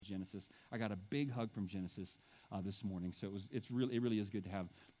Genesis. I got a big hug from Genesis this morning. So it really is good to have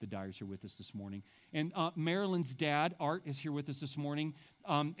the Dyers here with us this morning. And Marilyn's dad, Art, is here with us this morning.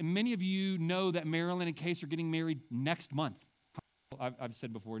 And many of you know that Marilyn and Case are getting married next month. I've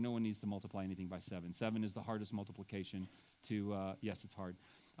said before, no one needs to multiply anything by 7. 7 is the hardest multiplication to, yes, it's hard.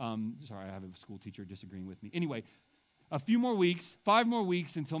 Sorry, I have a school teacher disagreeing with me. Anyway, a few more weeks, 5 more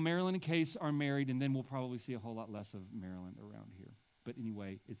weeks until Marilyn and Case are married, and then we'll probably see a whole lot less of Marilyn around here. But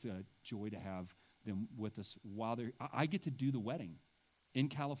anyway, it's a joy to have them with us while they're, I get to do the wedding in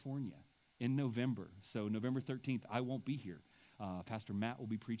California in November. So November 13th, I won't be here. Pastor Matt will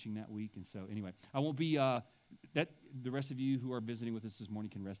be preaching that week, and so anyway, I won't be, the rest of you who are visiting with us this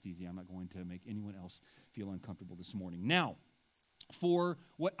morning can rest easy. I'm not going to make anyone else feel uncomfortable this morning. Now, for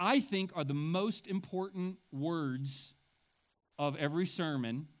what I think are the most important words of every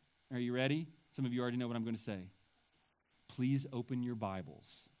sermon, are you ready? Some of you already know what I'm going to say. Please open your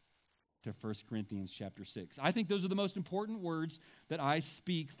Bibles to 1 Corinthians chapter 6. I think those are the most important words that I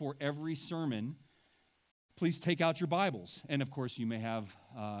speak for every sermon. Please take out your Bibles. And of course, you may have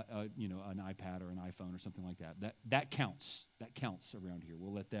an iPad or an iPhone or something like that. That counts. That counts around here.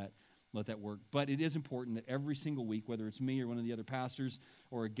 We'll let that work. But it is important that every single week, whether it's me or one of the other pastors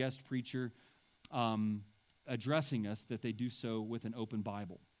or a guest preacher addressing us, that they do so with an open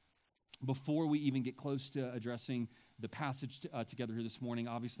Bible. Before we even get close to addressing the passage together here this morning,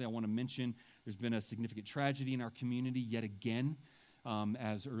 obviously I want to mention there's been a significant tragedy in our community yet again.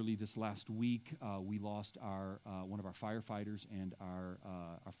 As early this last week, we lost one of our firefighters and our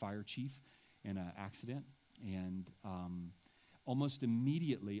fire chief in an accident. And almost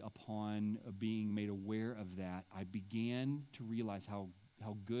immediately upon being made aware of that, I began to realize how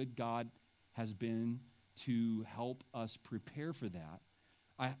good God has been to help us prepare for that.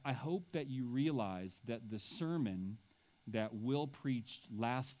 I hope that you realize that the sermon that Will preached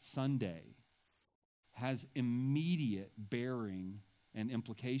last Sunday has immediate bearing and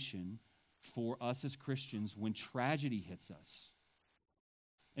implication for us as Christians when tragedy hits us.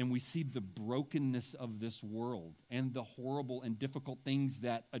 And we see the brokenness of this world and the horrible and difficult things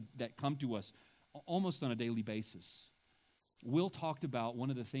that come to us almost on a daily basis. Will talked about one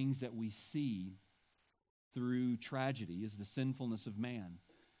of the things that we see through tragedy is the sinfulness of man.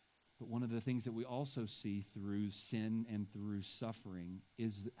 But one of the things that we also see through sin and through suffering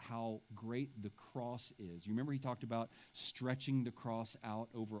is how great the cross is. You remember he talked about stretching the cross out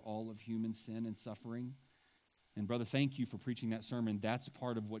over all of human sin and suffering? And brother, thank you for preaching that sermon. That's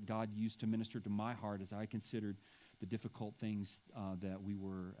part of what God used to minister to my heart as I considered the difficult things that we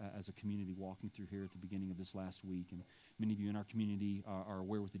were as a community walking through here at the beginning of this last week. And many of you in our community are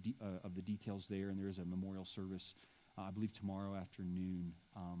aware of the details there, and there is a memorial service, I believe tomorrow afternoon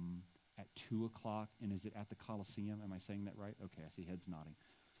at 2 o'clock. And is it at the Coliseum? Am I saying that right? Okay, I see heads nodding.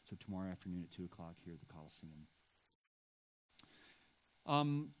 So tomorrow afternoon at 2 o'clock here at the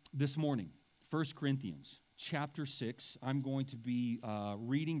Coliseum. This morning, 1 Corinthians chapter 6, I'm going to be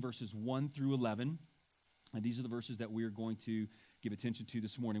reading verses 1 through 11. And these are the verses that we are going to give attention to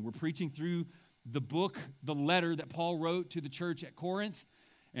this morning. We're preaching through the book, the letter that Paul wrote to the church at Corinth.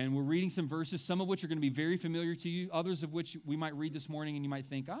 And we're reading some verses, some of which are going to be very familiar to you, others of which we might read this morning and you might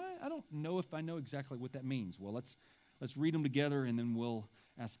think, I don't know if I know exactly what that means. Well, let's read them together and then we'll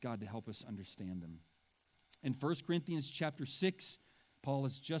ask God to help us understand them. In 1 Corinthians chapter 6, Paul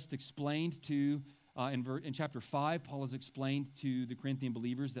has just explained to, in chapter 5, Paul has explained to the Corinthian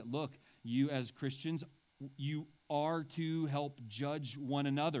believers that, look, you as Christians, you are to help judge one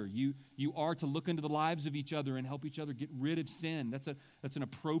another. You are to look into the lives of each other and help each other get rid of sin. That's an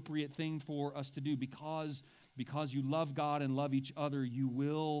appropriate thing for us to do because you love God and love each other. You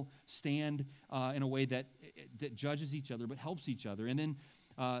will stand in a way that judges each other but helps each other. And then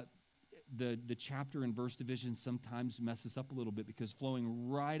the chapter and verse division sometimes messes up a little bit because flowing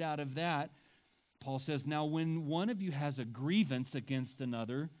right out of that, Paul says, now when one of you has a grievance against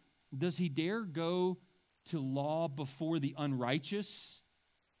another, does he dare go to law before the unrighteous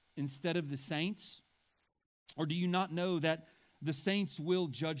instead of the saints? Or do you not know that the saints will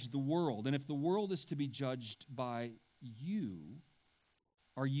judge the world? And if the world is to be judged by you,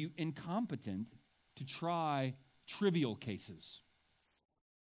 are you incompetent to try trivial cases?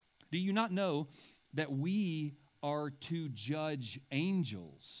 Do you not know that we are to judge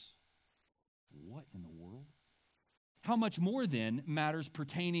angels? What in the world? How much more then matters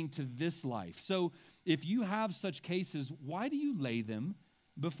pertaining to this life? So if you have such cases, why do you lay them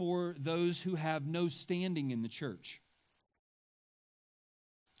before those who have no standing in the church?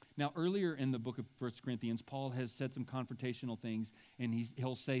 Now, earlier in the book of 1 Corinthians, Paul has said some confrontational things, and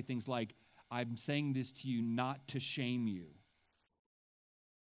he'll say things like, I'm saying this to you not to shame you.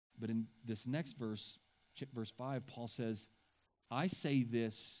 But in this next verse, verse 5, Paul says, I say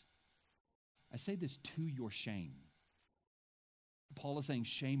this to your shame. Paul is saying,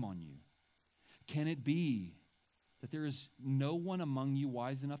 shame on you. Can it be that there is no one among you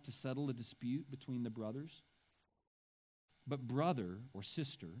wise enough to settle a dispute between the brothers? But brother or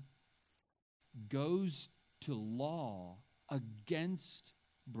sister goes to law against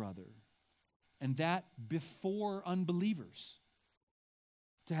brother, and that before unbelievers.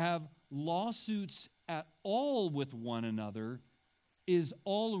 To have lawsuits at all with one another is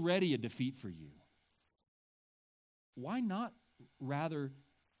already a defeat for you. Why not rather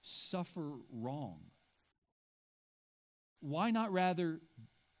suffer wrong? Why not rather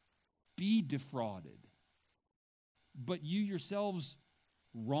be defrauded, but you yourselves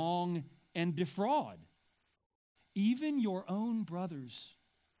wrong and defraud, even your own brothers?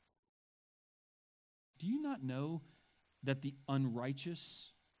 Do you not know that the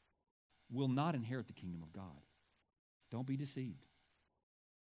unrighteous will not inherit the kingdom of God? Don't be deceived.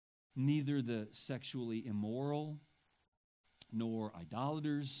 Neither the sexually immoral, nor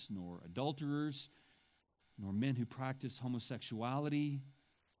idolaters, nor adulterers, nor men who practice homosexuality,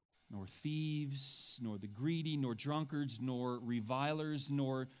 nor thieves, nor the greedy, nor drunkards, nor revilers,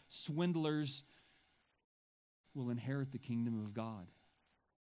 nor swindlers will inherit the kingdom of God.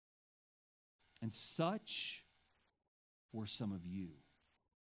 And such were some of you.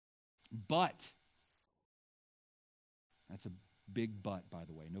 But, that's a big but, by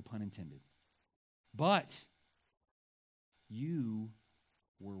the way, no pun intended. But you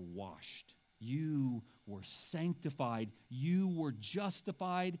were washed. You were sanctified. You were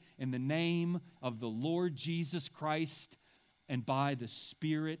justified in the name of the Lord Jesus Christ and by the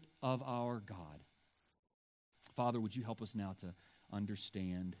Spirit of our God. Father, would you help us now to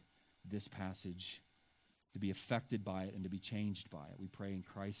understand this passage, to be affected by it and to be changed by it? We pray in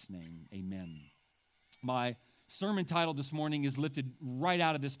Christ's name. Amen. My sermon title this morning is lifted right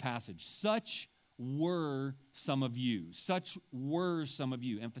out of this passage. Such were some of you. Such were some of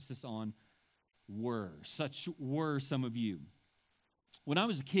you. Emphasis on were. Such were some of you. When I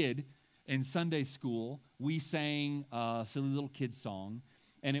was a kid in Sunday school, we sang a silly little kid song,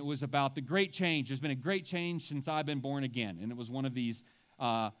 and it was about the great change. There's been a great change since I've been born again. And it was one of these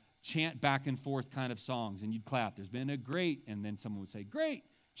chant back and forth kind of songs, and you'd clap. There's been a great, and then someone would say, great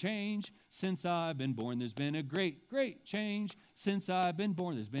change since I've been born. There's been a great, great change since I've been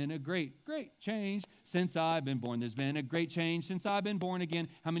born. There's been a great, great change since I've been born. There's been a great change since I've been born again.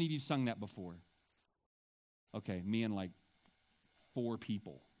 How many of you sung that before? Okay, me and like 4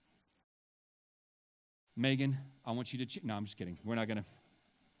 people. Megan, I want you to no, I'm just kidding. We're not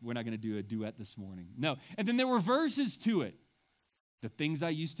gonna do a duet this morning. No. And then there were verses to it. The things I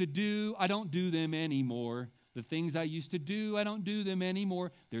used to do, I don't do them anymore. The things I used to do, I don't do them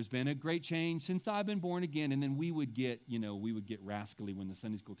anymore. There's been a great change since I've been born again. And then we would get rascally when the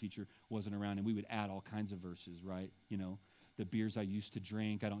Sunday school teacher wasn't around, and we would add all kinds of verses, right? The beers I used to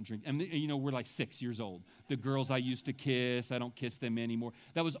drink, I don't drink. And we're like 6 years old. The girls I used to kiss, I don't kiss them anymore.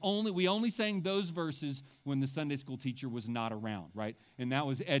 We only sang those verses when the Sunday school teacher was not around, right? And that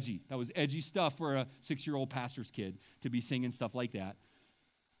was edgy. That was edgy stuff for a 6-year-old pastor's kid to be singing stuff like that.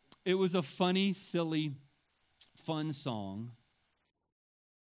 It was a funny, silly, fun song.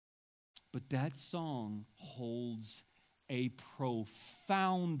 But that song holds a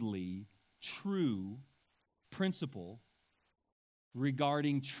profoundly true principle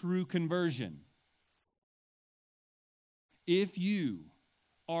regarding true conversion. If you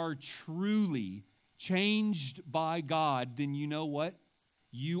are truly changed by God, then you know what?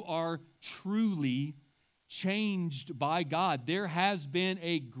 You are truly changed by God. There has been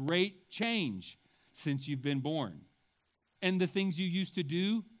a great change since you've been born. And the things you used to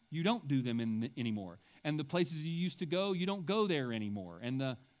do, you don't do them anymore. And the places you used to go, you don't go there anymore. And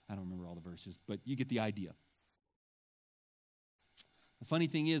I don't remember all the verses, but you get the idea. The funny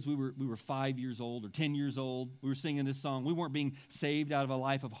thing is, we were 5 years old or 10 years old. We were singing this song. We weren't being saved out of a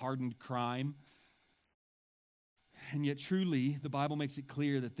life of hardened crime. And yet, truly, the Bible makes it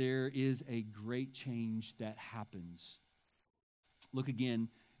clear that there is a great change that happens. Look again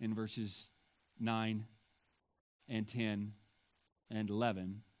in verses 9 and 10 and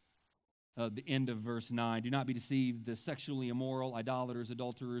 11. The end of verse 9. Do not be deceived. The sexually immoral, idolaters,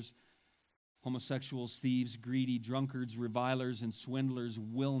 adulterers, homosexuals, thieves, greedy, drunkards, revilers, and swindlers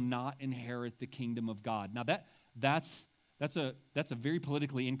will not inherit the kingdom of God. Now that's a very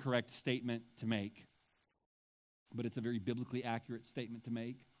politically incorrect statement to make, but it's a very biblically accurate statement to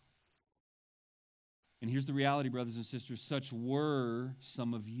make. And here's the reality, brothers and sisters. Such were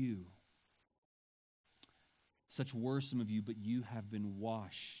some of you. Such were some of you, but you have been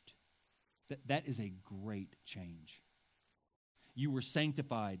washed. That is a great change. You were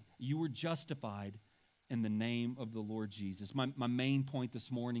sanctified. You were justified in the name of the Lord Jesus. My main point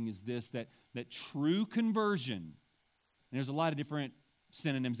this morning is this, that true conversion, and there's a lot of different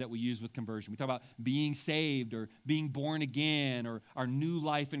synonyms that we use with conversion. We talk about being saved or being born again or our new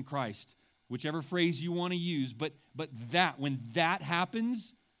life in Christ, whichever phrase you want to use. But that when that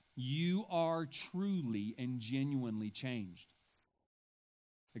happens, you are truly and genuinely changed.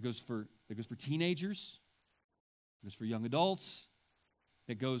 It goes for teenagers. It goes for young adults.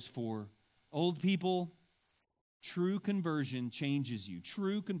 It goes for old people. True conversion changes you.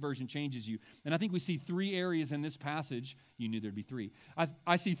 True conversion changes you. And I think we see three areas in this passage. You knew there'd be three.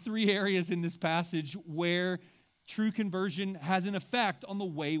 I see three areas in this passage where true conversion has an effect on the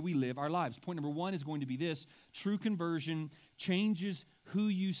way we live our lives. Point number one is going to be this. True conversion changes who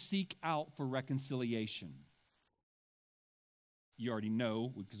you seek out for reconciliation. You already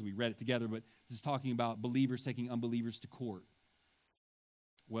know because we read it together, but this is talking about believers taking unbelievers to court.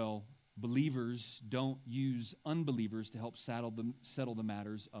 Well, believers don't use unbelievers to help settle the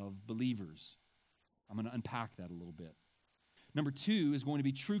matters of believers. I'm going to unpack that a little bit. Number two is going to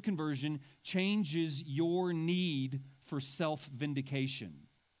be true conversion changes your need for self-vindication.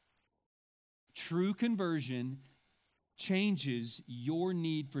 True conversion changes your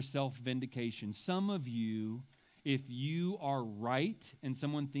need for self-vindication. Some of you, if you are right and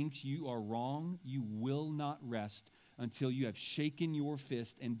someone thinks you are wrong, you will not rest until you have shaken your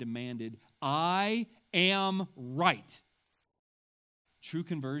fist and demanded, I am right. True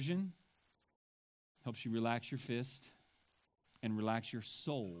conversion helps you relax your fist and relax your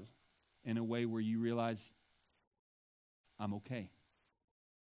soul in a way where you realize, I'm okay.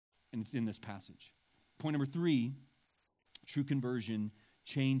 And it's in this passage. Point number three, true conversion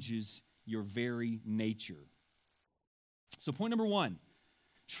changes your very nature. So point number one,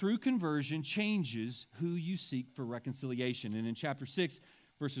 true conversion changes who you seek for reconciliation. And in chapter 6,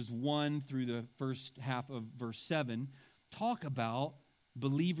 verses 1 through the first half of verse 7, talk about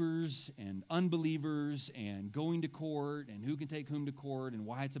believers and unbelievers and going to court and who can take whom to court and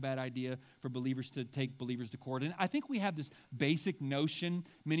why it's a bad idea for believers to take believers to court. And I think we have this basic notion,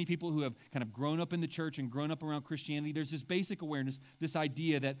 many people who have kind of grown up in the church and grown up around Christianity, there's this basic awareness, this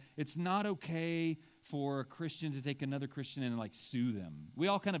idea that it's not okay for a Christian to take another Christian and like sue them. We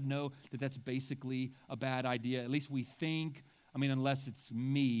all kind of know that that's basically a bad idea. At least we think, unless it's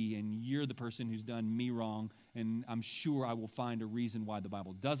me and you're the person who's done me wrong, and I'm sure I will find a reason why the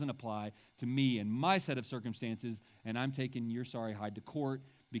Bible doesn't apply to me and my set of circumstances, and I'm taking your sorry hide to court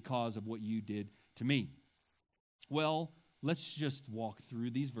because of what you did to me. Well, let's just walk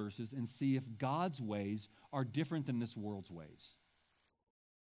through these verses and see if God's ways are different than this world's ways.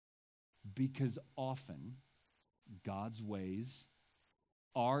 Because often, God's ways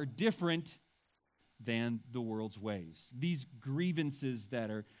are different than the world's ways. These grievances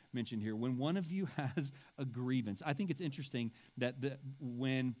that are mentioned here, when one of you has a grievance, I think it's interesting that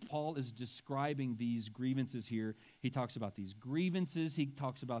when Paul is describing these grievances here, he talks about these grievances, he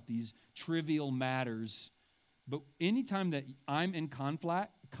talks about these trivial matters, but anytime that I'm in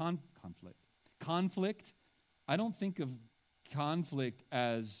conflict, I don't think of conflict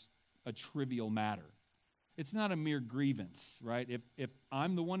as a trivial matter. It's not a mere grievance, right? If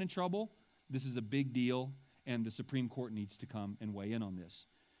I'm the one in trouble, this is a big deal, and the Supreme Court needs to come and weigh in on this.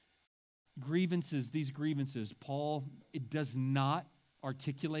 These grievances, Paul, it does not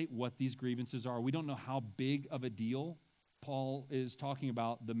articulate what these grievances are. We don't know how big of a deal Paul is talking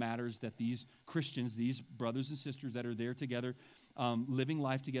about the matters that these Christians, these brothers and sisters that are there together, living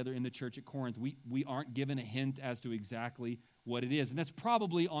life together in the church at Corinth. We aren't given a hint as to exactly what it is. And that's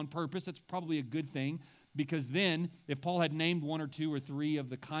probably on purpose. That's probably a good thing. Because then, if Paul had named one or two or three of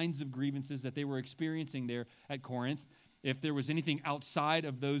the kinds of grievances that they were experiencing there at Corinth, if there was anything outside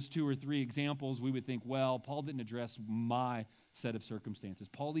of those two or three examples, we would think, well, Paul didn't address my set of circumstances.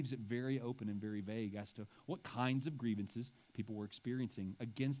 Paul leaves it very open and very vague as to what kinds of grievances people were experiencing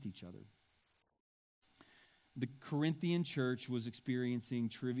against each other. The Corinthian church was experiencing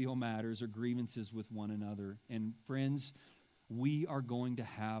trivial matters or grievances with one another. And friends, we are going to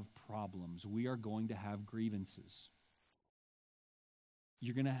have problems. We are going to have grievances.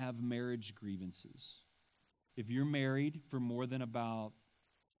 You're going to have marriage grievances. If you're married for more than about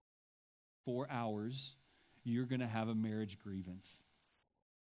 4 hours, you're going to have a marriage grievance.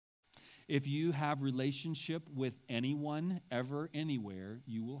 If you have relationship with anyone, ever, anywhere,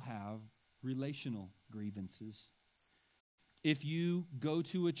 you will have relational grievances. If you go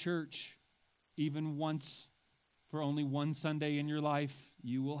to a church even once for only one Sunday in your life,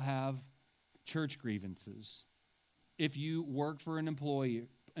 you will have church grievances. If you work for an employer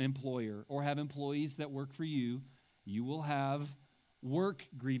employer or have employees that work for you, you will have work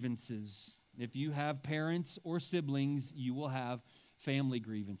grievances. If you have parents or siblings, you will have family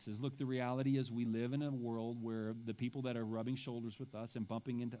grievances. Look, the reality is we live in a world where the people that are rubbing shoulders with us and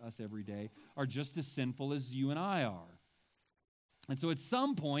bumping into us every day are just as sinful as you and I are. And so at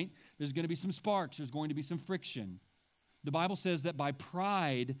some point, there's going to be some sparks. There's going to be some friction. The Bible says that by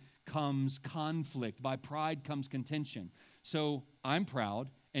pride comes conflict. By pride comes contention. So I'm proud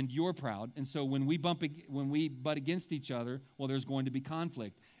and you're proud. And so when we butt against each other, well, there's going to be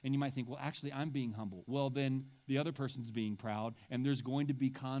conflict. And you might think, well, actually, I'm being humble. Well, then the other person's being proud, and there's going to be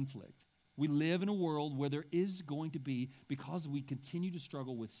conflict. We live in a world where there is going to be, because we continue to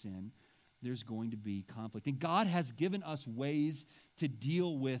struggle with sin, there's going to be conflict. And God has given us ways to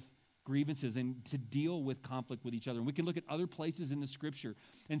deal with grievances and to deal with conflict with each other. And we can look at other places in the Scripture.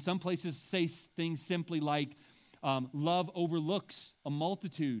 And some places say things simply like, love overlooks a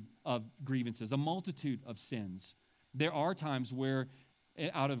multitude of grievances, a multitude of sins. There are times where,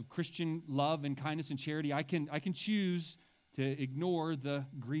 out of Christian love and kindness and charity, I can choose to ignore the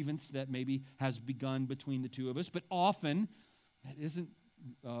grievance that maybe has begun between the two of us. But often, that isn't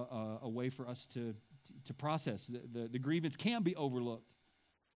a way for us to process. The grievance can be overlooked.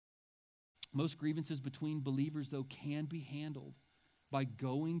 Most grievances between believers, though, can be handled by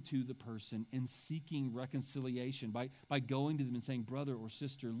going to the person and seeking reconciliation, by going to them and saying, brother or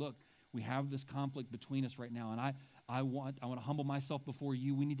sister, look, we have this conflict between us right now, and I want to humble myself before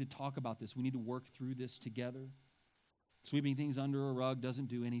you. We need to talk about this. We need to work through this together. Sweeping things under a rug doesn't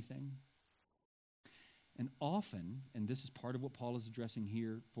do anything. And often, and this is part of what Paul is addressing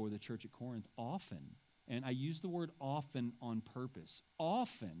here for the church at Corinth, often, and I use the word often on purpose,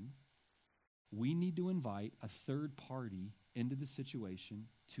 often we need to invite a third party into the situation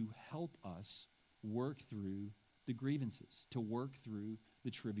to help us work through the grievances, to work through the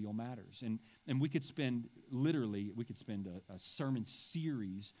trivial matters. And we could spend a sermon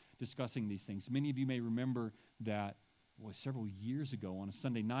series discussing these things. Many of you may remember that several years ago on a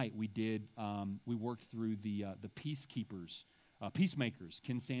Sunday night we worked through the Peacemakers,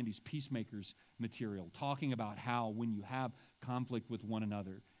 Ken Sande's Peacemakers material, talking about how when you have conflict with one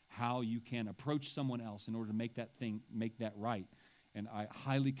another, how you can approach someone else in order to make that right. And I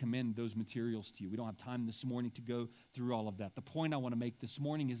highly commend those materials to you. We don't have time this morning to go through all of that. The point I want to make this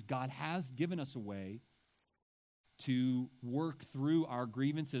morning is God has given us a way to work through our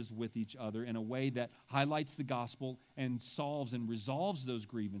grievances with each other in a way that highlights the gospel and solves and resolves those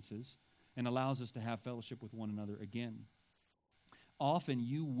grievances and allows us to have fellowship with one another again. Often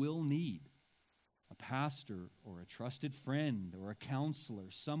you will need a pastor or a trusted friend or a counselor,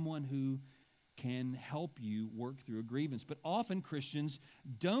 someone who can help you work through a grievance. But often Christians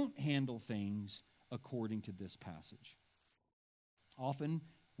don't handle things according to this passage. Often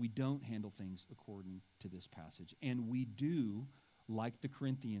we don't handle things according to this passage. And we do like the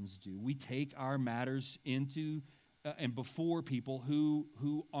Corinthians do. We take our matters into and before people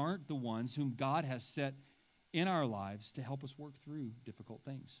who aren't the ones whom God has set in our lives to help us work through difficult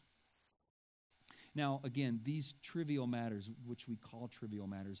things. Now, again, these trivial matters, which we call trivial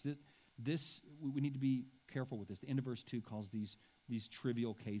matters, we need to be careful with this. The end of verse 2 calls these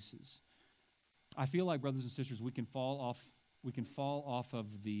trivial cases. I feel like, brothers and sisters, we can fall off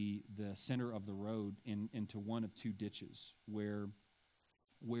of the center of the road into one of two ditches where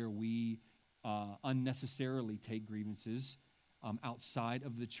we unnecessarily take grievances outside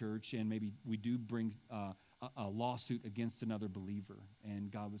of the church, and maybe we do bring a lawsuit against another believer, and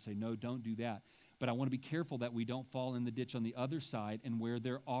God would say, no, don't do that. But I want to be careful that we don't fall in the ditch on the other side, and where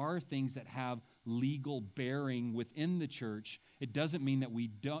there are things that have legal bearing within the church, it doesn't mean that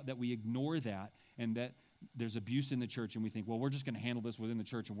we ignore that and that there's abuse in the church and we think, well, we're just going to handle this within the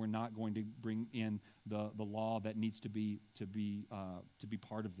church and we're not going to bring in the law that needs to be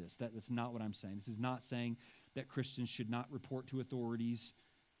part of this. That's not what I'm saying. This is not saying that Christians should not report to authorities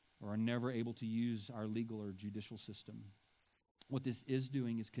or are never able to use our legal or judicial system. What this is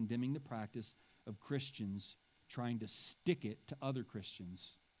doing is condemning the practice of Christians trying to stick it to other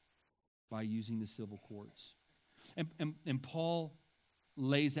Christians by using the civil courts. And Paul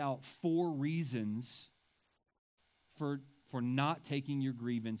lays out 4 reasons for not taking your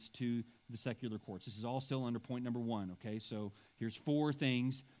grievance to the secular courts. This is all still under point number 1, okay? So here's 4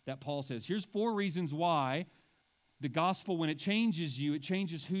 things that Paul says. Here's 4 reasons why the gospel, when it changes you, it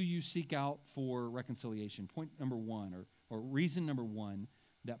changes who you seek out for reconciliation. Point number 1, or reason number 1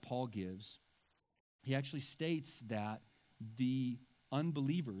 that Paul gives, he actually states that the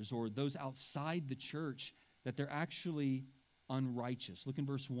unbelievers or those outside the church, that they're actually unrighteous. Look in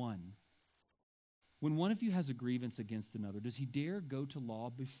verse 1. When one of you has a grievance against another, does he dare go to law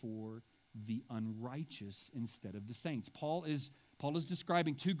before the unrighteous instead of the saints? Paul is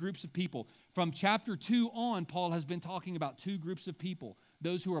describing two groups of people. From chapter 2 on, Paul has been talking about two groups of people,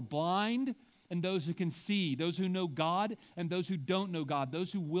 those who are blind and those who can see, those who know God and those who don't know God,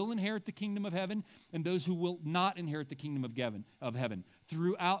 those who will inherit the kingdom of heaven and those who will not inherit the kingdom of heaven.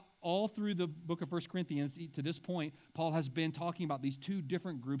 All through the book of 1 Corinthians to this point, Paul has been talking about these two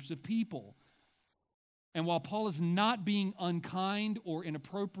different groups of people. And while Paul is not being unkind or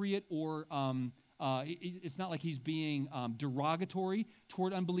inappropriate or it's not like he's being derogatory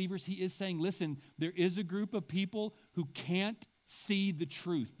toward unbelievers, he is saying, listen, there is a group of people who can't see the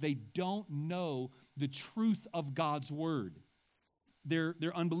truth. They don't know the truth of God's word. They're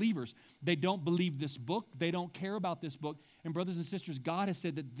unbelievers. They don't believe this book. They don't care about this book. And brothers and sisters, God has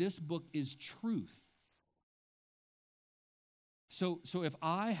said that this book is truth. So if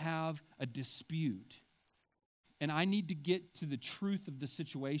I have a dispute and I need to get to the truth of the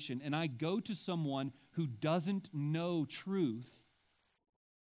situation, and I go to someone who doesn't know truth,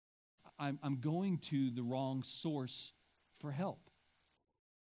 I'm going to the wrong source for help.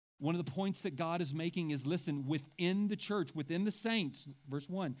 One of the points that God is making is, listen, within the church, within the saints, verse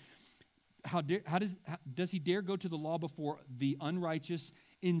 1, how does he dare go to the law before the unrighteous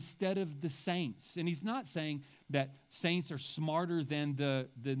instead of the saints? And he's not saying that saints are smarter than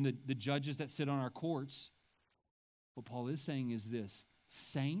the judges that sit on our courts. What Paul is saying is this: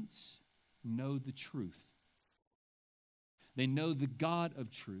 saints know the truth. They know the God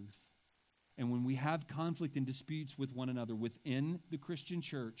of truth. And when we have conflict and disputes with one another within the Christian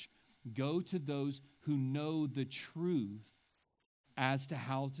church, go to those who know the truth as to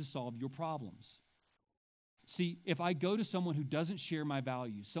how to solve your problems. See, if I go to someone who doesn't share my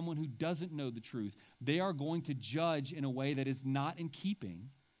values, someone who doesn't know the truth, they are going to judge in a way that is not in keeping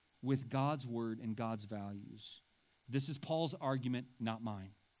with God's word and God's values. This is Paul's argument, not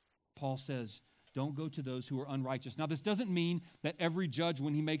mine. Paul says, don't go to those who are unrighteous. Now, this doesn't mean that every judge,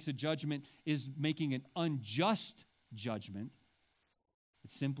 when he makes a judgment, is making an unjust judgment.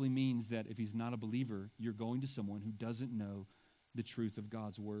 It simply means that if he's not a believer, you're going to someone who doesn't know the truth of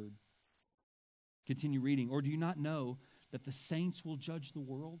God's word. Continue reading. Or do you not know that the saints will judge the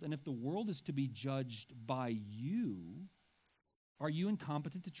world? And if the world is to be judged by you, are you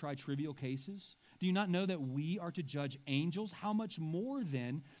incompetent to try trivial cases? Do you not know that we are to judge angels? How much more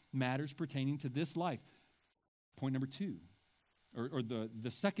then matters pertaining to this life? Point number 2, or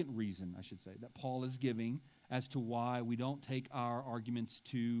the second reason, I should say, that Paul is giving as to why we don't take our arguments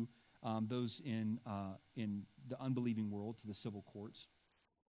to those in the unbelieving world, to the civil courts,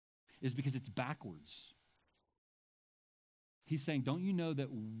 is because it's backwards. He's saying, don't you know that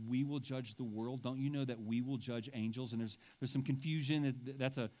we will judge the world? Don't you know that we will judge angels? And there's some confusion.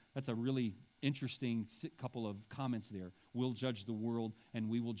 That's a really interesting couple of comments there. We'll judge the world and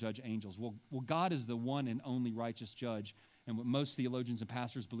we will judge angels. Well, God is the one and only righteous judge. And what most theologians and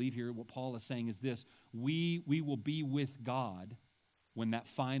pastors believe here, what Paul is saying is this: we will be with God when that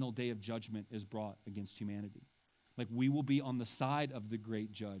final day of judgment is brought against humanity. Like, we will be on the side of the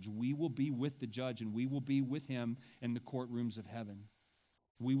great judge. We will be with the judge, and we will be with him in the courtrooms of heaven.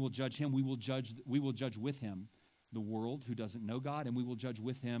 We will judge him. We will judge with him the world who doesn't know God, and we will judge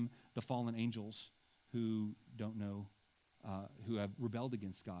with him the fallen angels who don't know, who have rebelled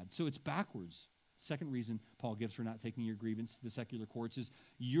against God. So it's backwards. Second reason Paul gives for not taking your grievance to the secular courts is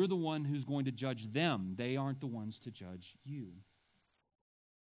you're the one who's going to judge them. They aren't the ones to judge you.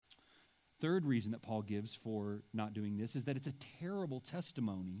 Third reason that Paul gives for not doing this is that it's a terrible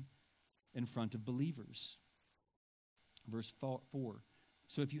testimony in front of believers. Verse 4.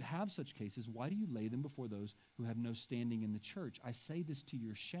 So if you have such cases, why do you lay them before those who have no standing in the church? I say this to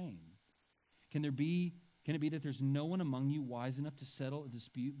your shame. Can it be that there's no one among you wise enough to settle a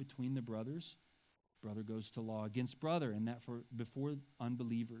dispute between the brothers? Brother goes to law against brother, and that before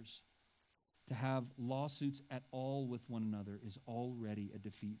unbelievers. To have lawsuits at all with one another is already a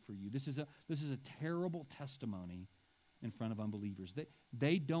defeat for you. This is a terrible testimony in front of unbelievers.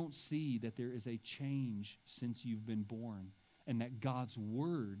 They don't see that there is a change since you've been born, and that God's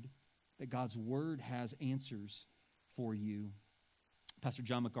word has answers for you. Pastor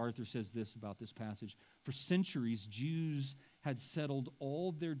John MacArthur says this about this passage: for centuries, Jews had settled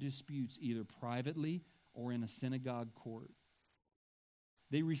all their disputes either privately or in a synagogue court.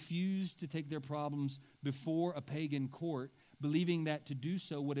 They refused to take their problems before a pagan court, believing that to do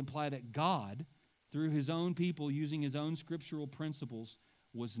so would imply that God, through his own people using his own scriptural principles,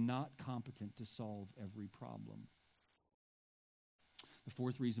 was not competent to solve every problem. The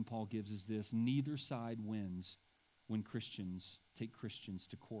fourth reason Paul gives is this: neither side wins when Christians take Christians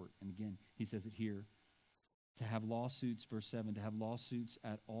to court. And again, he says it here. To have lawsuits, verse 7, to have lawsuits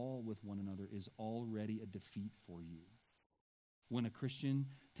at all with one another is already a defeat for you. When a Christian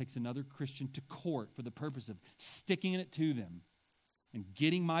takes another Christian to court for the purpose of sticking it to them and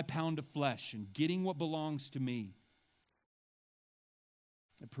getting my pound of flesh and getting what belongs to me,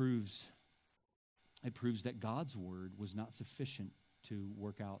 it proves that God's word was not sufficient to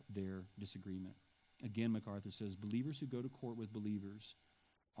work out their disagreement. Again, MacArthur says, believers who go to court with believers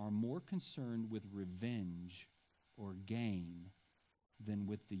are more concerned with revenge or gain than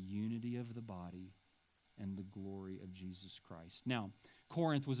with the unity of the body and the glory of Jesus Christ. Now,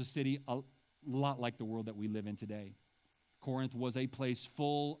 Corinth was a city a lot like the world that we live in today. Corinth was a place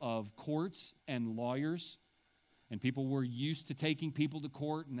full of courts and lawyers, and people were used to taking people to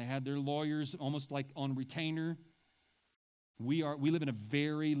court, and they had their lawyers almost like on retainer. We live in a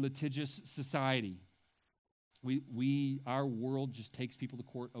very litigious society. Our world just takes people to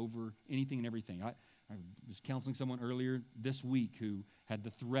court over anything and everything. I was counseling someone earlier this week who had the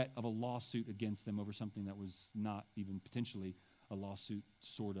threat of a lawsuit against them over something that was not even potentially a lawsuit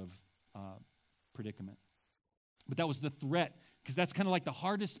sort of predicament. But that was the threat, because that's kind of like the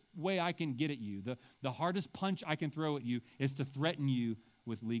hardest way I can get at you. The hardest punch I can throw at you is to threaten you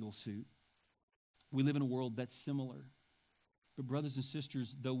with legal suit. We live in a world that's similar. But brothers and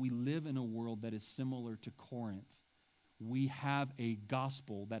sisters, though we live in a world that is similar to Corinth, we have a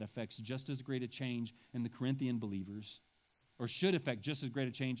gospel that affects just as great a change in the Corinthian believers, or should affect just as great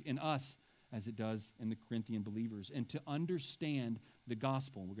a change in us as it does in the Corinthian believers. And to understand the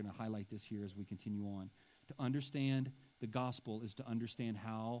gospel, we're going to highlight this here as we continue on, to understand the gospel is to understand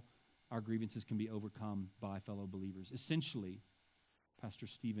how our grievances can be overcome by fellow believers. Essentially, Pastor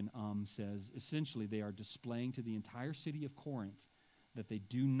Stephen says, essentially they are displaying to the entire city of Corinth that they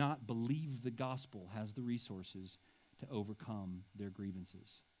do not believe the gospel has the resources to overcome their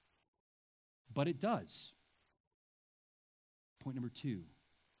grievances. But it does. Point number 2,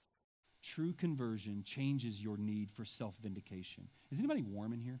 true conversion changes your need for self-vindication. Is anybody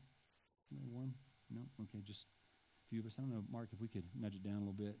warm in here? Anybody warm? No? Okay, just a few of us. I don't know, Mark, if we could nudge it down a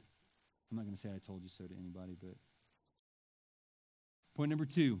little bit. I'm not going to say I told you so to anybody, but point number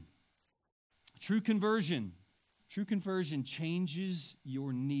 2, true conversion. True conversion changes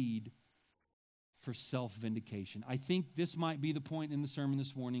your need for self-vindication. I think this might be the point in the sermon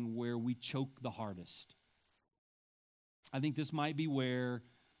this morning where we choke the hardest. I think this might be where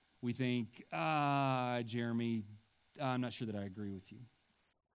we think, Jeremy, I'm not sure that I agree with you.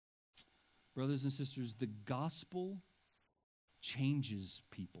 Brothers and sisters, the gospel changes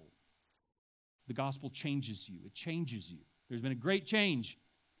people. The gospel changes you. It changes you. There's been a great change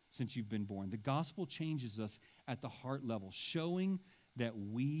since you've been born. The gospel changes us at the heart level, showing that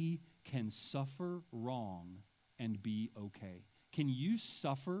we can suffer wrong and be okay. Can you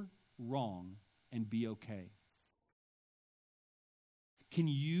suffer wrong and be okay? Can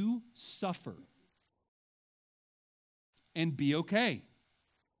you suffer and be okay?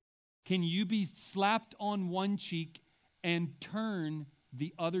 Can you be slapped on one cheek and turn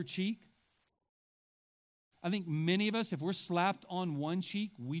the other cheek? I think many of us, if we're slapped on one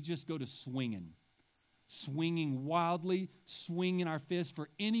cheek, we just go to swinging wildly, swinging our fist for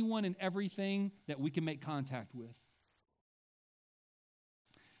anyone and everything that we can make contact with.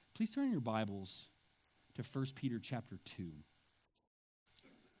 Please turn your Bibles to 1 Peter chapter 2.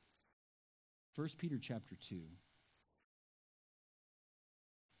 1 Peter chapter 2.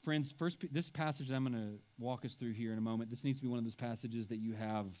 Friends, this passage that I'm going to walk us through here in a moment, this needs to be one of those passages that you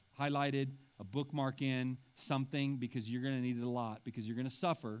have highlighted, a bookmark in, something, because you're going to need it a lot, because you're going to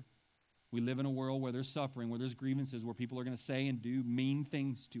suffer. We live in a world where there's suffering, where there's grievances, where people are going to say and do mean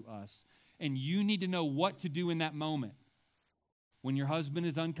things to us. And you need to know what to do in that moment. When your husband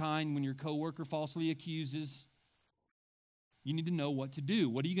is unkind, when your coworker falsely accuses, you need to know what to do.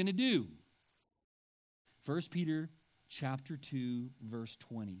 What are you going to do? 1 Peter chapter 2, verse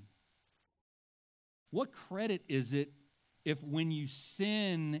 20. What credit is it if when you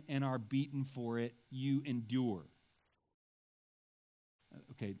sin and are beaten for it, you endure?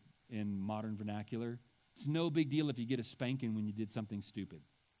 Okay, in modern vernacular, it's no big deal if you get a spanking when you did something stupid.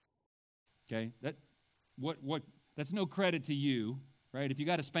 Okay? That's no credit to you, right? If you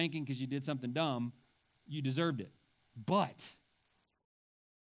got a spanking because you did something dumb, you deserved it. But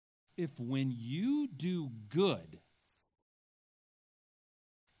if when you do good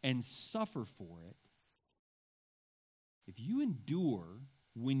and suffer for it, if you endure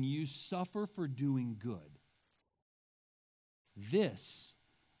when you suffer for doing good, this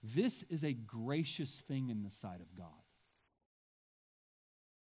is a gracious thing in the sight of God.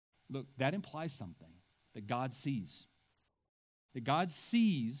 Look, that implies something. that God sees. That God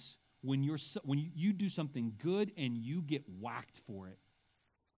sees when you do something good and you get whacked for it.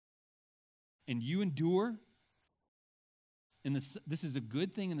 And you endure. And this is a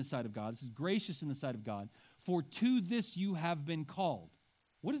good thing in the sight of God. This is gracious in the sight of God. For to this you have been called.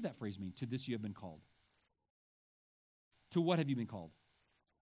 What does that phrase mean? To this you have been called. To what have you been called?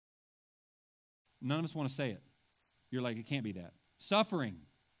 None of us want to say it. You're like, it can't be that. Suffering.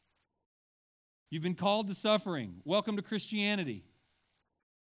 You've been called to suffering. Welcome to Christianity.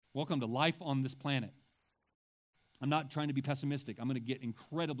 Welcome to life on this planet. I'm not trying to be pessimistic. I'm going to get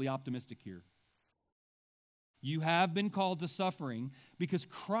incredibly optimistic here. You have been called to suffering because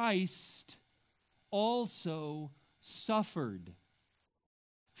Christ also suffered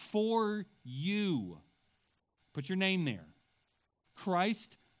for you. Put your name there.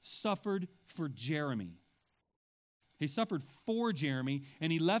 Christ suffered for Jeremy. He suffered for Jeremy,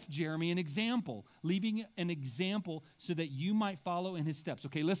 and he left Jeremy an example, leaving an example so that you might follow in his steps.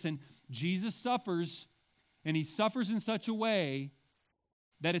 Okay, listen, Jesus suffers, and he suffers in such a way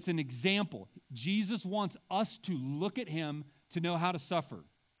that it's an example. Jesus wants us to look at him to know how to suffer.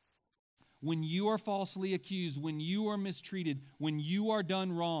 When you are falsely accused, when you are mistreated, when you are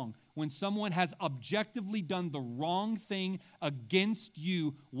done wrong, when someone has objectively done the wrong thing against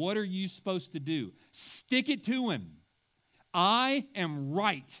you, what are you supposed to do? Stick it to him. I am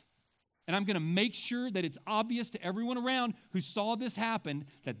right. And I'm going to make sure that it's obvious to everyone around who saw this happen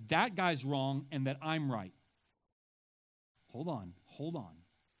that that guy's wrong and that I'm right. Hold on.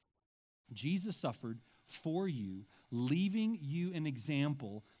 Jesus suffered for you, leaving you an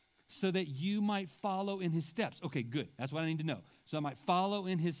example so that you might follow in his steps. Okay, good. That's what I need to know. So I might follow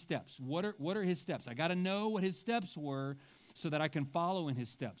in his steps. What are his steps? I got to know what his steps were so that I can follow in his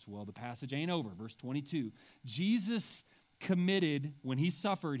steps. Well, the passage ain't over. Verse 22. Jesus committed, when he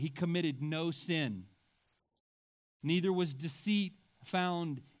suffered, he committed no sin. Neither was deceit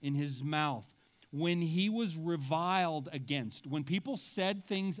found in his mouth. When he was reviled against, when people said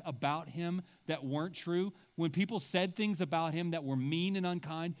things about him that weren't true, when people said things about him that were mean and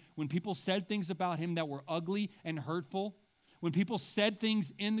unkind, when people said things about him that were ugly and hurtful, when people said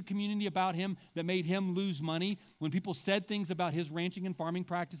things in the community about him that made him lose money, when people said things about his ranching and farming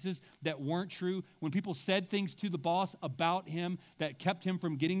practices that weren't true, when people said things to the boss about him that kept him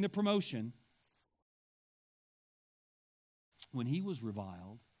from getting the promotion, when he was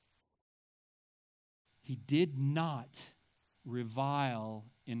reviled, he did not revile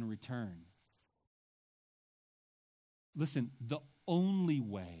in return. Listen, the only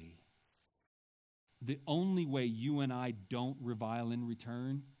way you and I don't revile in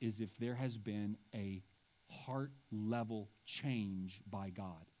return is if there has been a heart level change by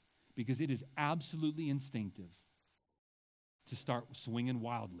God. Because it is absolutely instinctive to start swinging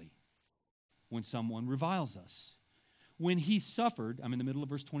wildly when someone reviles us. When he suffered, I'm in the middle of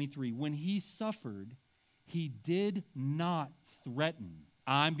verse 23, when he suffered, he did not threaten.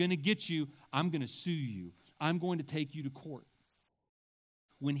 I'm going to get you. I'm going to sue you. I'm going to take you to court.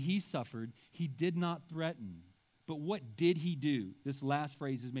 When he suffered, he did not threaten. But what did he do? This last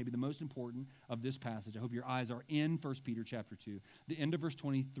phrase is maybe the most important of this passage. I hope your eyes are in 1 Peter chapter 2. The end of verse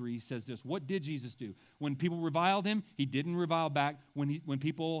 23 says this. What did Jesus do? When people reviled him, he didn't revile back. When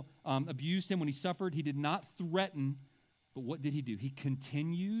people abused him, when he suffered, he did not threaten. But what did he do? He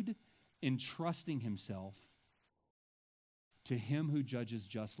continued entrusting himself to him who judges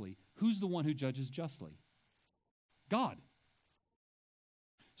justly. Who's the one who judges justly? God.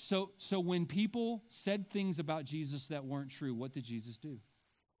 So when people said things about Jesus that weren't true, what did Jesus do?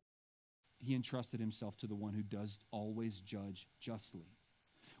 He entrusted himself to the one who does always judge justly.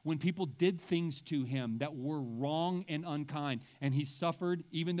 When people did things to him that were wrong and unkind, and he suffered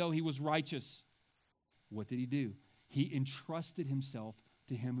even though he was righteous, what did he do? He entrusted himself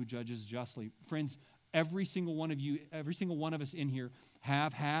to him who judges justly. Friends, every single one of you, every single one of us in here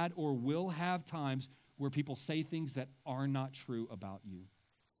have had or will have times where people say things that are not true about you.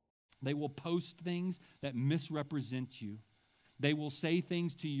 They will post things that misrepresent you. They will say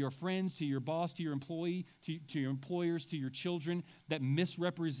things to your friends, to your boss, to your employee, to your employers, to your children that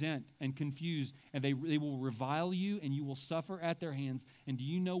misrepresent and confuse. And they will revile you and you will suffer at their hands. And do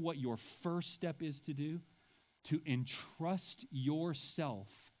you know what your first step is to do? To entrust yourself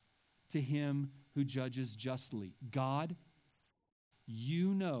to him who judges justly. God,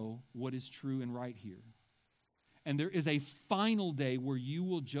 you know what is true and right here. And there is a final day where you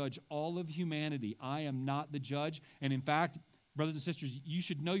will judge all of humanity. I am not the judge. And in fact, brothers and sisters, you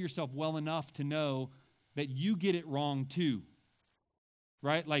should know yourself well enough to know that you get it wrong too.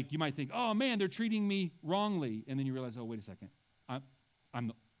 Right? Like you might think, oh man, they're treating me wrongly. And then you realize, oh, wait a second.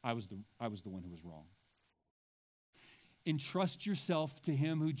 I was the one who was wrong. entrust yourself to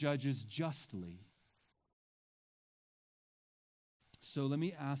him who judges justly. So let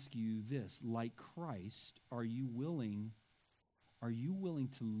me ask you this. Like Christ, are you willing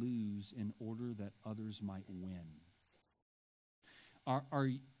to lose in order that others might win? Are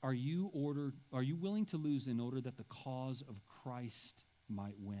you willing to lose in order that the cause of Christ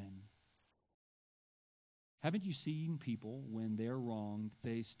might win? Haven't you seen people, when they're wronged,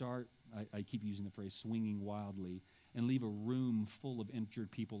 they start, I keep using the phrase, swinging wildly, and leave a room full of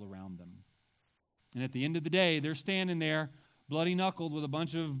injured people around them? And at the end of the day, they're standing there, bloody-knuckled with a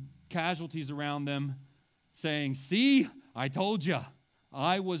bunch of casualties around them, saying, "See, I told you,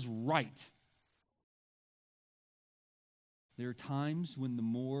 I was right." There are times when the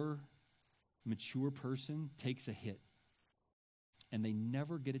more mature person takes a hit, and they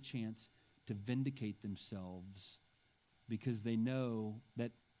never get a chance to vindicate themselves, because they know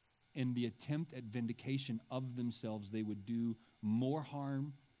that in the attempt at vindication of themselves, they would do more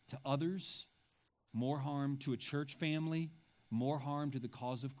harm to others, more harm to a church family, more harm to the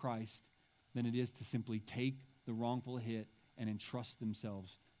cause of Christ than it is to simply take the wrongful hit and entrust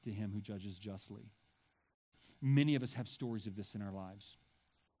themselves to him who judges justly. Many of us have stories of this in our lives,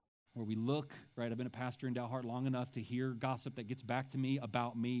 where we look, right, I've been a pastor in Dalhart long enough to hear gossip that gets back to me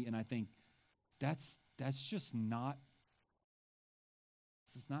about me, and I think, that's just not,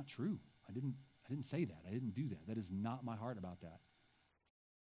 this is not true. I didn't say that. I didn't do that. That is not my heart about that.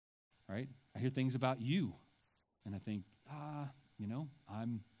 Right? I hear things about you, and I think, I'm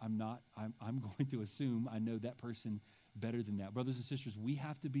going to assume I know that person better than that. Brothers and sisters, we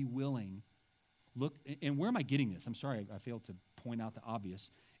have to be willing. Look, and where am I getting this? I'm sorry, I failed to point out the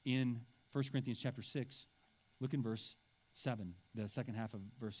obvious. In 1 Corinthians chapter 6, look in verse 7, the second half of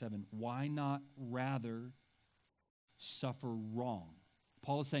verse 7. Why not rather suffer wrong?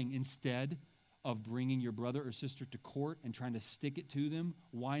 Paul is saying, instead of bringing your brother or sister to court and trying to stick it to them,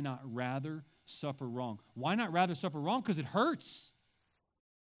 why not rather suffer wrong? Why not rather suffer wrong? Because it hurts.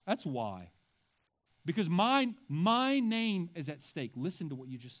 That's why. Because my name is at stake. Listen to what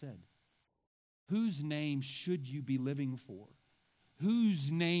you just said. Whose name should you be living for?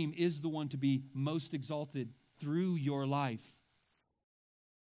 Whose name is the one to be most exalted through your life?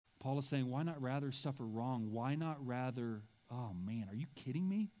 Paul is saying, why not rather suffer wrong? Why not rather, oh man, are you kidding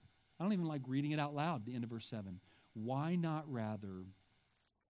me? I don't even like reading it out loud, the end of verse 7. Why not rather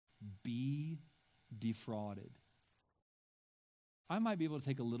be defrauded? I might be able to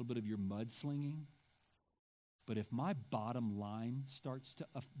take a little bit of your mudslinging, but if my bottom line starts to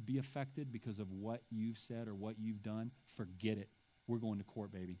be affected because of what you've said or what you've done, forget it. We're going to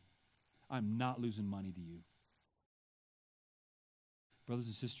court, baby. I'm not losing money to you. Brothers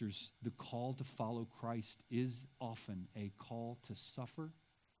and sisters, the call to follow Christ is often a call to suffer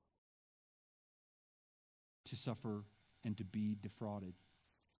and to be defrauded.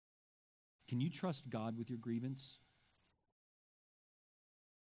 Can you trust God with your grievance?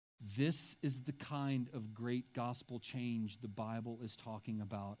 This is the kind of great gospel change the Bible is talking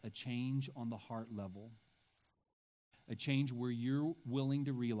about, a change on the heart level, a change where you're willing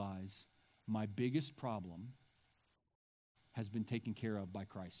to realize my biggest problem has been taken care of by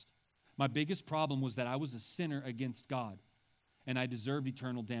Christ. My biggest problem was that I was a sinner against God, and I deserved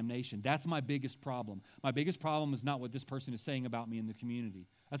eternal damnation. That's my biggest problem. My biggest problem is not what this person is saying about me in the community.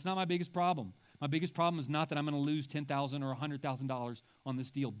 That's not my biggest problem. My biggest problem is not that I'm going to lose $10,000 or $100,000 on this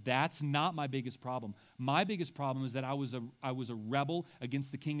deal. That's not my biggest problem. My biggest problem is that I was a rebel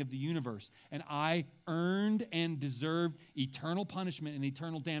against the King of the universe, and I earned and deserved eternal punishment and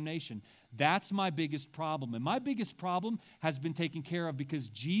eternal damnation. That's my biggest problem. And my biggest problem has been taken care of because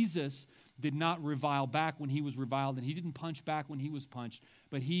Jesus did not revile back when he was reviled, and he didn't punch back when he was punched,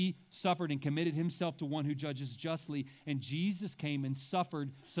 but he suffered and committed himself to one who judges justly, and Jesus came and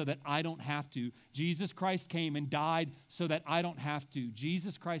suffered so that I don't have to. Jesus Christ came and died so that I don't have to.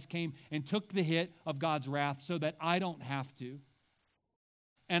 Jesus Christ came and took the hit of God's wrath so that I don't have to.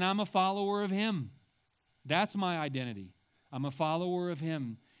 And I'm a follower of him. That's my identity. I'm a follower of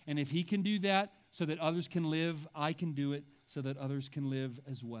him. And if he can do that so that others can live, I can do it so that others can live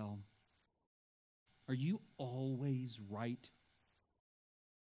as well. Are you always right?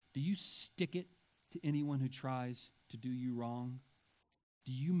 Do you stick it to anyone who tries to do you wrong?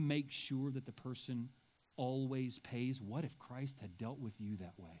 Do you make sure that the person always pays? What if Christ had dealt with you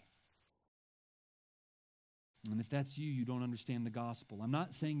that way? And if that's you, you don't understand the gospel. I'm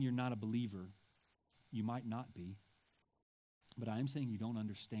not saying you're not a believer. You might not be. But I am saying you don't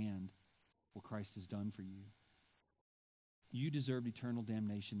understand what Christ has done for you. You deserved eternal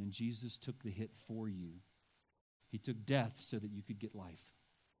damnation, and Jesus took the hit for you. He took death so that you could get life.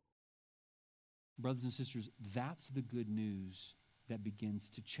 Brothers and sisters, that's the good news that begins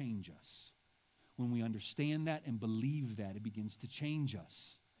to change us. When we understand that and believe that, it begins to change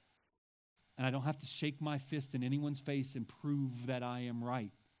us. And I don't have to shake my fist in anyone's face and prove that I am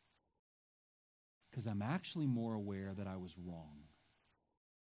right, because I'm actually more aware that I was wrong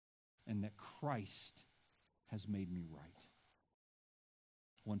and that Christ has made me right.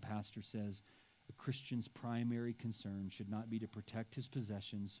 One pastor says, a Christian's primary concern should not be to protect his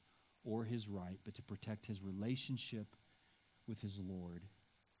possessions or his right, but to protect his relationship with his Lord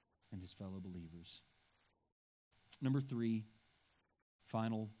and his fellow believers. Number 3,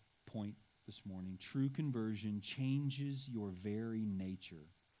 final point this morning. True conversion changes your very nature.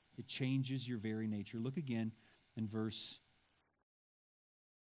 It changes your very nature. Look again in verse,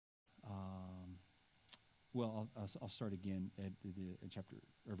 I'll start again at chapter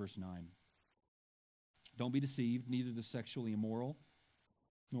or verse 9. Don't be deceived, neither the sexually immoral,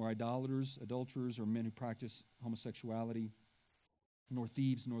 nor idolaters, adulterers, or men who practice homosexuality, nor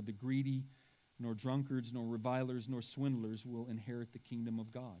thieves, nor the greedy, nor drunkards, nor revilers, nor swindlers will inherit the kingdom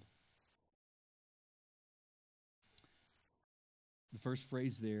of God. The first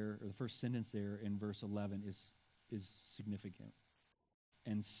phrase there, or the first sentence there in verse 11 is significant.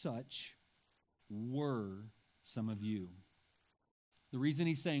 And such were some of you. The reason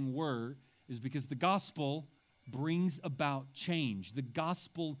he's saying were is because the gospel brings about change. The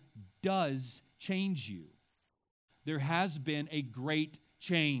gospel does change you. There has been a great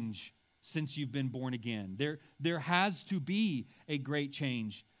change since you've been born again. There has to be a great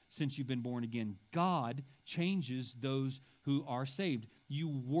change since you've been born again. God changes those who are saved.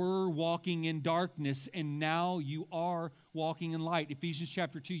 You were walking in darkness, and now you are walking in light. Ephesians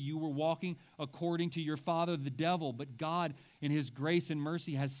chapter 2, you were walking according to your father, the devil, but God, in his grace and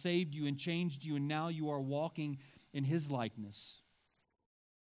mercy, has saved you and changed you, and now you are walking in his likeness.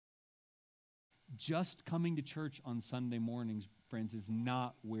 Just coming to church on Sunday mornings, friends, is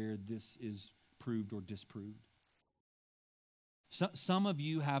not where this is proved or disproved. Some of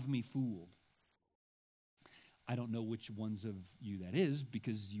you have me fooled. I don't know which ones of you that is,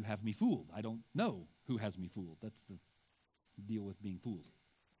 because you have me fooled. I don't know who has me fooled. That's the deal with being fooled.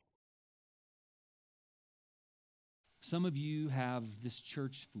 Some of you have this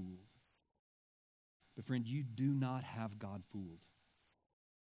church fooled. But friend, you do not have God fooled.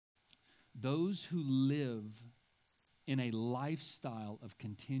 Those who live in a lifestyle of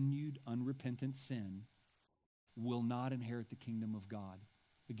continued unrepentant sin will not inherit the kingdom of God.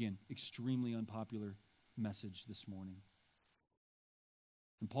 Again, extremely unpopular message this morning.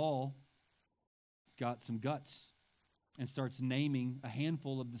 And Paul has got some guts and starts naming a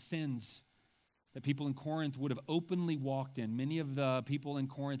handful of the sins that people in Corinth would have openly walked in. Many of the people in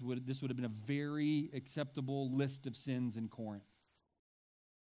Corinth, this would have been a very acceptable list of sins in Corinth.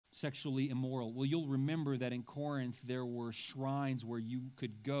 Sexually immoral. Well, you'll remember that in Corinth there were shrines where you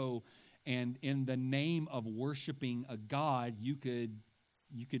could go, and in the name of worshiping a god, you could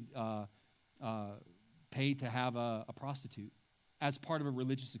pay to have a prostitute as part of a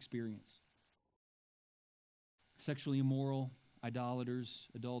religious experience. Sexually immoral, idolaters,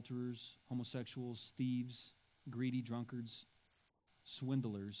 adulterers, homosexuals, thieves, greedy drunkards,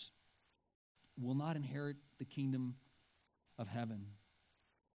 swindlers will not inherit the kingdom of heaven.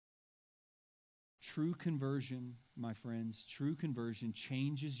 True conversion, my friends, true conversion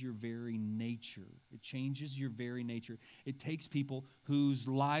changes your very nature. It changes your very nature. It takes people whose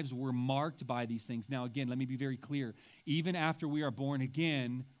lives were marked by these things. Now, again, let me be very clear. Even after we are born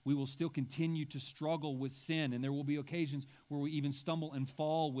again, we will still continue to struggle with sin, and there will be occasions where we even stumble and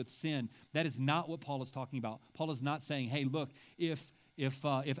fall with sin. That is not what Paul is talking about. Paul is not saying, hey, look, if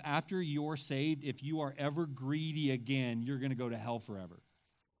after you're saved, if you are ever greedy again, you're going to go to hell forever.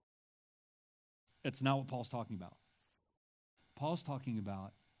 That's not what Paul's talking about. Paul's talking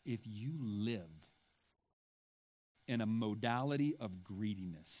about if you live in a modality of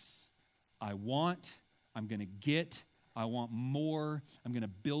greediness. I'm going to get, I want more, I'm going to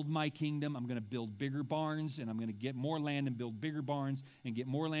build my kingdom, I'm going to build bigger barns, and I'm going to get more land and build bigger barns, and get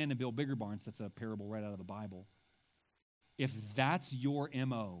more land and build bigger barns. That's a parable right out of the Bible. If that's your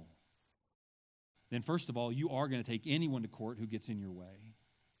MO, then first of all, you are going to take anyone to court who gets in your way.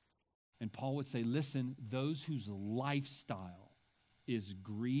 And Paul would say, listen, those whose lifestyle is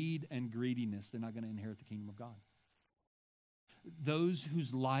greed and greediness, they're not going to inherit the kingdom of God. Those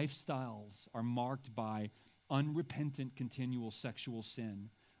whose lifestyles are marked by unrepentant continual sexual sin,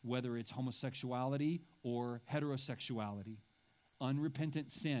 whether it's homosexuality or heterosexuality,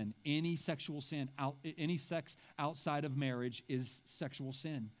 unrepentant sin, any sexual sin, any sex outside of marriage is sexual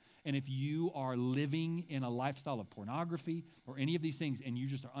sin. And if you are living in a lifestyle of pornography or any of these things, and you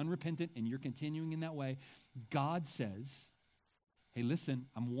just are unrepentant and you're continuing in that way, God says, hey, listen,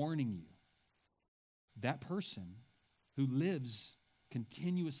 I'm warning you. That person who lives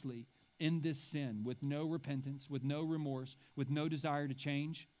continuously in this sin with no repentance, with no remorse, with no desire to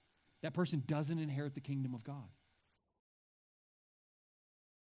change, that person doesn't inherit the kingdom of God.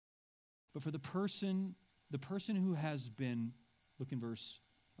 But for the person who has been, look in verse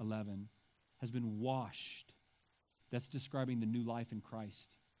 11, has been washed, that's describing the new life in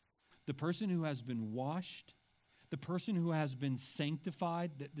Christ. The person who has been washed, the person who has been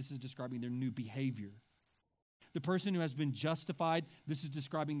sanctified, this is describing their new behavior. The person who has been justified, this is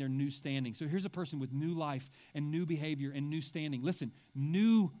describing their new standing. So here's a person with new life and new behavior and new standing. Listen,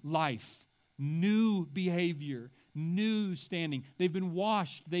 new life, new behavior, new standing. They've been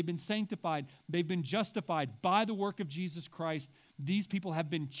washed, they've been sanctified, they've been justified by the work of Jesus Christ. These people have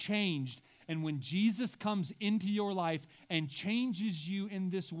been changed. And when Jesus comes into your life and changes you in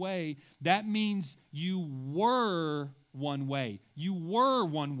this way, that means you were one way. You were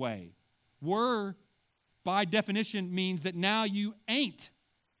one way. Were, by definition, means that now you ain't.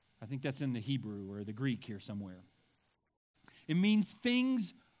 I think that's in the Hebrew or the Greek here somewhere. It means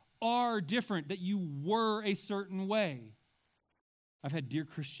things are different, that you were a certain way. I've had dear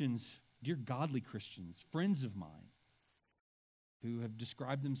Christians, dear godly Christians, friends of mine, who have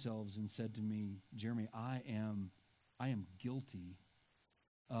described themselves and said to me, Jeremy, I am guilty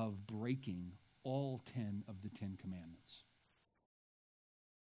of breaking all 10 of the 10 commandments.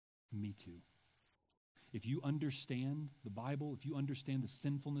 Me too. If you understand the Bible, if you understand the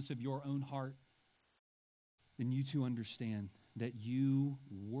sinfulness of your own heart, then you too understand that you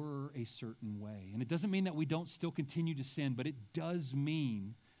were a certain way. And it doesn't mean that we don't still continue to sin, but it does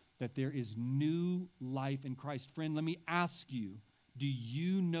mean that there is new life in Christ. Friend, let me ask you, do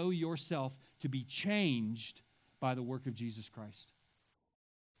you know yourself to be changed by the work of Jesus Christ?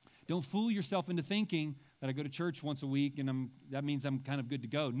 Don't fool yourself into thinking that I go to church once a week and that means I'm kind of good to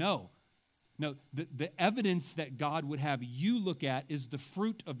go. No, the evidence that God would have you look at is the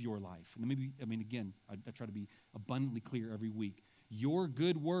fruit of your life. And I try to be abundantly clear every week. Your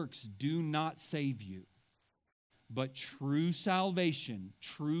good works do not save you, but true salvation,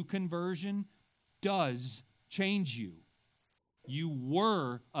 true conversion does change you. You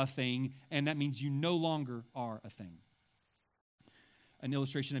were a thing, and that means you no longer are a thing. An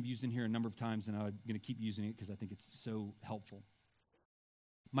illustration I've used in here a number of times, and I'm going to keep using it because I think it's so helpful.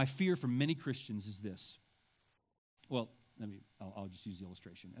 My fear for many Christians is this. Well, I'll just use the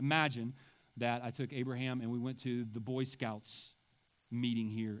illustration. Imagine that I took Abraham and we went to the Boy Scouts meeting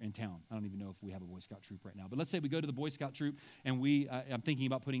here in town. I don't even know if we have a Boy Scout troop right now, but let's say we go to the Boy Scout troop and I'm thinking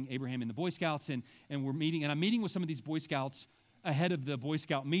about putting Abraham in the Boy Scouts and we're meeting, and I'm meeting with some of these Boy Scouts ahead of the Boy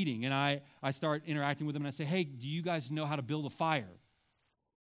Scout meeting, and I start interacting with them and I say, hey, do you guys know how to build a fire?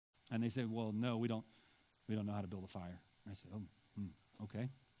 And they say, well, no, we don't know how to build a fire. And I said, okay,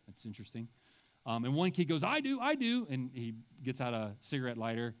 that's interesting. And one kid goes, I do. And he gets out a cigarette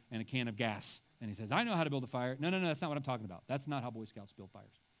lighter and a can of gas. And he says, I know how to build a fire. No, that's not what I'm talking about. That's not how Boy Scouts build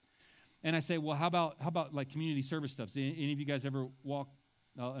fires. And I say, well, how about like community service stuff? Any of you guys ever walk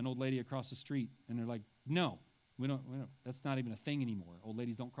an old lady across the street? And they're like, no, we don't. That's not even a thing anymore. Old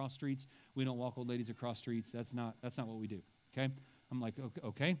ladies don't cross streets. We don't walk old ladies across streets. That's not what we do. Okay? I'm like,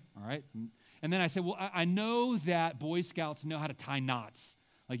 okay, all right. And then I say, well, I know that Boy Scouts know how to tie knots.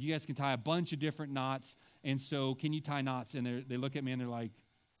 Like, you guys can tie a bunch of different knots, and so can you tie knots? And they look at me, and they're like,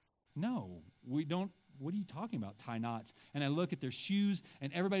 no, we don't. What are you talking about, tie knots? And I look at their shoes,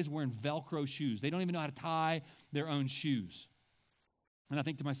 and everybody's wearing Velcro shoes. They don't even know how to tie their own shoes. And I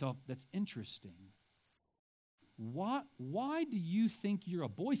think to myself, that's interesting. Why do you think you're a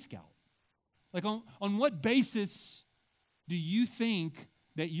Boy Scout? Like, on what basis do you think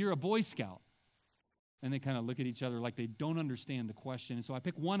that you're a Boy Scout? And they kind of look at each other like they don't understand the question. And so I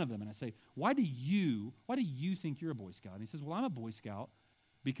pick one of them and I say, why do you think you're a Boy Scout? And he says, well, I'm a Boy Scout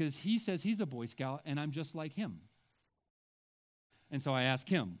because he says he's a Boy Scout and I'm just like him. And so I ask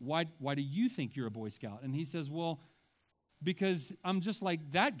him, why do you think you're a Boy Scout? And he says, well, because I'm just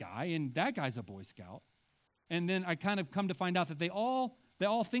like that guy and that guy's a Boy Scout. And then I kind of come to find out that they all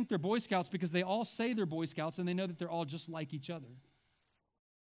think they're Boy Scouts because they all say they're Boy Scouts and they know that they're all just like each other.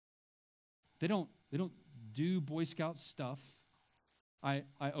 They don't do Boy Scout stuff. I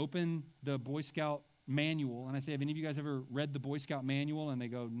open the Boy Scout manual and I say, have any of you guys ever read the Boy Scout manual? And they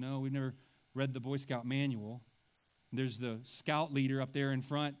go, no, we've never read the Boy Scout manual. And there's the scout leader up there in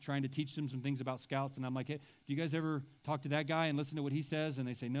front trying to teach them some things about scouts. And I'm like, hey, do you guys ever talk to that guy and listen to what he says? And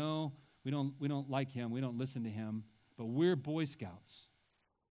they say, no, we don't like him. We don't listen to him. But we're Boy Scouts.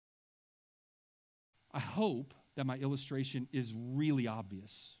 I hope that my illustration is really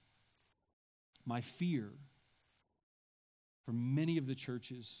obvious. My fear for many of the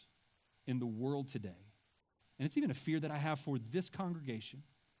churches in the world today, and it's even a fear that I have for this congregation,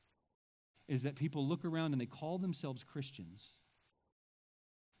 is that people look around and they call themselves Christians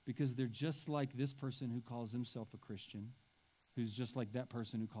because they're just like this person who calls himself a Christian, who's just like that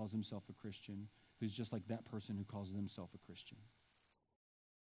person who calls himself a Christian, who's just like that person who calls themselves a Christian.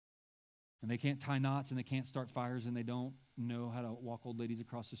 And they can't tie knots, and they can't start fires, and they don't know how to walk old ladies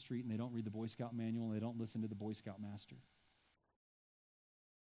across the street, and they don't read the Boy Scout manual, and they don't listen to the Boy Scout master.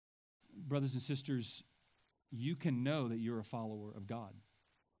 Brothers and sisters, you can know that you're a follower of God.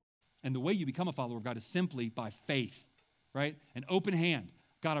 And the way you become a follower of God is simply by faith, right? An open hand.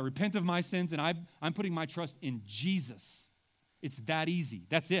 God, I repent of my sins, and I'm putting my trust in Jesus. It's that easy.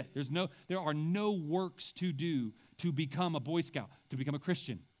 That's it. There are no works to do to become a Boy Scout, to become a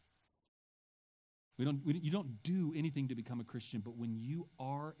Christian. You don't do anything to become a Christian, but when you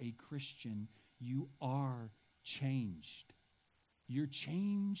are a Christian, you are changed. You're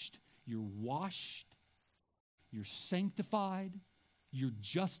changed, you're washed, you're sanctified, you're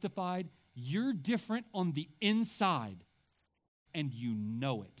justified. You're different on the inside, and you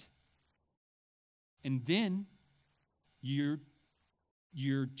know it. And then your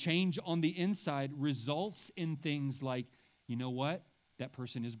change on the inside results in things like, you know what? That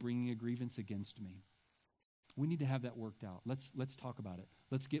person is bringing a grievance against me. We need to have that worked out. Let's talk about it.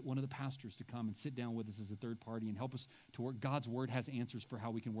 Let's get one of the pastors to come and sit down with us as a third party and help us to work. God's word has answers for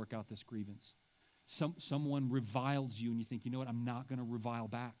how we can work out this grievance. Someone reviles you and you think, you know what, I'm not going to revile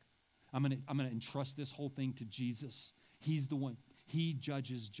back. I'm going to entrust this whole thing to Jesus. He's the one. He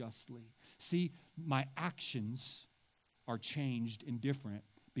judges justly. See, my actions are changed and different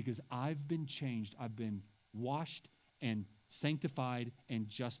because I've been changed. I've been washed and sanctified and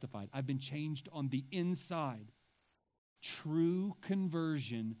justified. I've been changed on the inside. True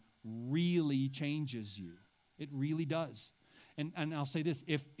conversion really changes you. It really does. And I'll say this,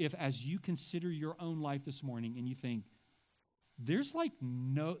 if as you consider your own life this morning and you think, there's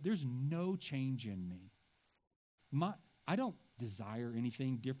no change in me. I don't desire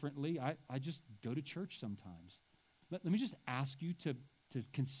anything differently. I just go to church sometimes. Let me just ask you to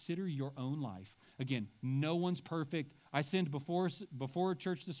consider your own life. Again, no one's perfect. I sinned before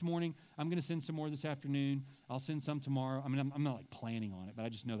church this morning. I'm going to sin some more this afternoon. I'll sin some tomorrow. I mean, I'm not like planning on it, but I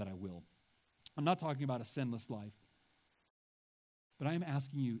just know that I will. I'm not talking about a sinless life. But I am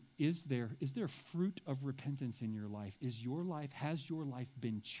asking you, is there fruit of repentance in your life? Has your life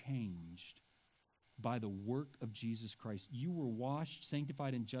been changed by the work of Jesus Christ? You were washed,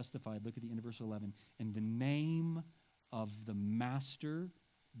 sanctified, and justified. Look at the end of verse 11. In the name of the Master,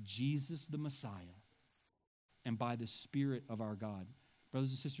 Jesus the Messiah, and by the Spirit of our God. Brothers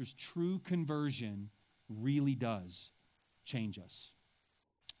and sisters, true conversion really does change us.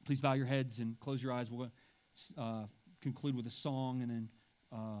 Please bow your heads and close your eyes. We'll conclude with a song, and then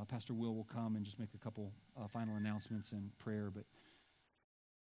Pastor Will come and just make a couple final announcements and prayer. But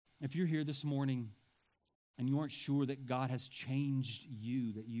if you're here this morning and you aren't sure that God has changed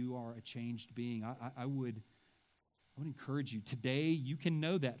you, that you are a changed being, I would encourage you. Today, you can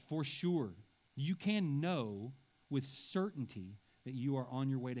know that for sure. You can know with certainty that you are on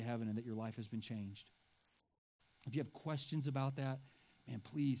your way to heaven and that your life has been changed. If you have questions about that, man,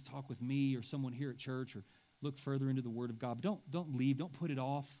 please talk with me or someone here at church, or look further into the Word of God. But don't leave. Don't put it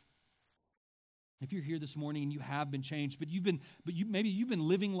off. If you're here this morning and you have been changed, but maybe you've been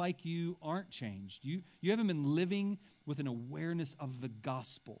living like you aren't changed. You haven't been living with an awareness of the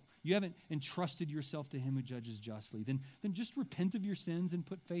gospel. You haven't entrusted yourself to Him who judges justly. Then just repent of your sins and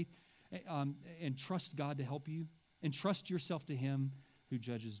put faith and trust God to help you. Entrust yourself to Him who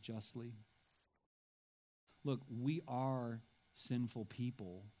judges justly. Look, we are sinful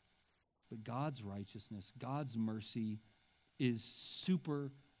people, but God's righteousness, God's mercy is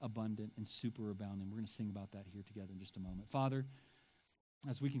super abundant and super abounding. We're going to sing about that here together in just a moment. Father,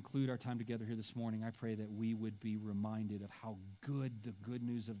 as we conclude our time together here this morning, I pray that we would be reminded of how good the good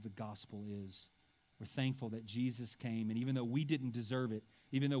news of the gospel is. We're thankful that Jesus came, and even though we didn't deserve it,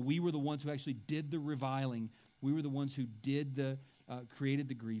 even though we were the ones who actually did the reviling, we were the ones who did created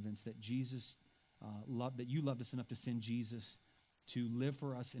the grievance, that Jesus that you loved us enough to send Jesus to live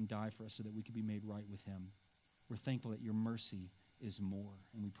for us and die for us so that we could be made right with Him. We're thankful that your mercy is more,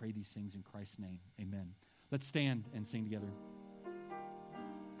 and we pray these things in Christ's name. Amen. Let's stand and sing together.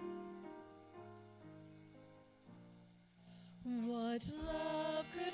 What love could